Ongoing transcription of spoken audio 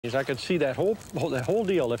I could see that whole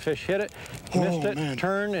deal. The fish hit it, missed it, man.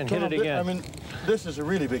 turned, and hit it again. I mean, this is a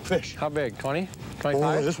really big fish. How big? 20? 25?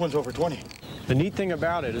 Oh, this one's over 20. The neat thing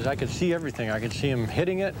about it is I could see everything. I could see him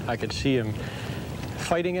hitting it. I could see him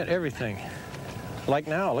fighting it, everything. Like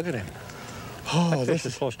now, look at him. Oh, that fish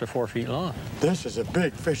is close to 4 feet long. This is a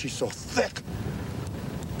big fish. He's so thick.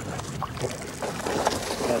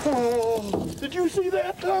 Oh, did you see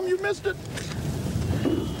that, Tom? You missed it.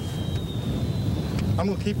 I'm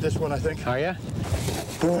going to keep this one, I think. Are you?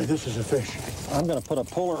 Boy, this is a fish. I'm going to put a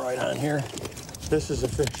Polaroid on here. This is a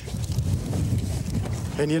fish.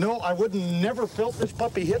 And you know, I would never felt this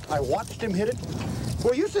puppy hit. I watched him hit it.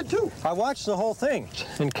 Well, you said too. I watched the whole thing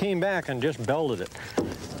and came back and just belted it.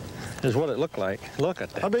 Is what it looked like. Look at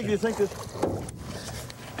that. How big do you think this?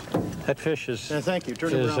 That fish is... thank you.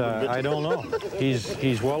 Turn it around a bit. I don't know.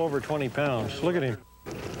 He's well over 20 pounds. Look at him.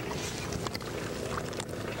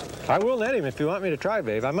 I will net him if you want me to try,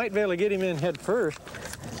 Babe. I might be able to get him in head first.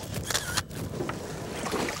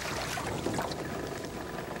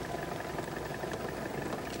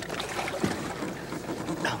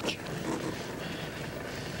 Ouch.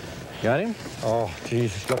 Got him? Oh,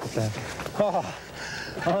 Jesus, look at that. Oh,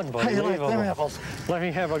 unbelievable. How you like them apples? Let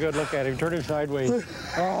me have a good look at him. Turn him sideways.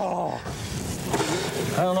 Oh.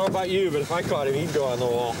 I don't know about you, but if I caught him, he'd go on the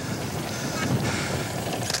wall.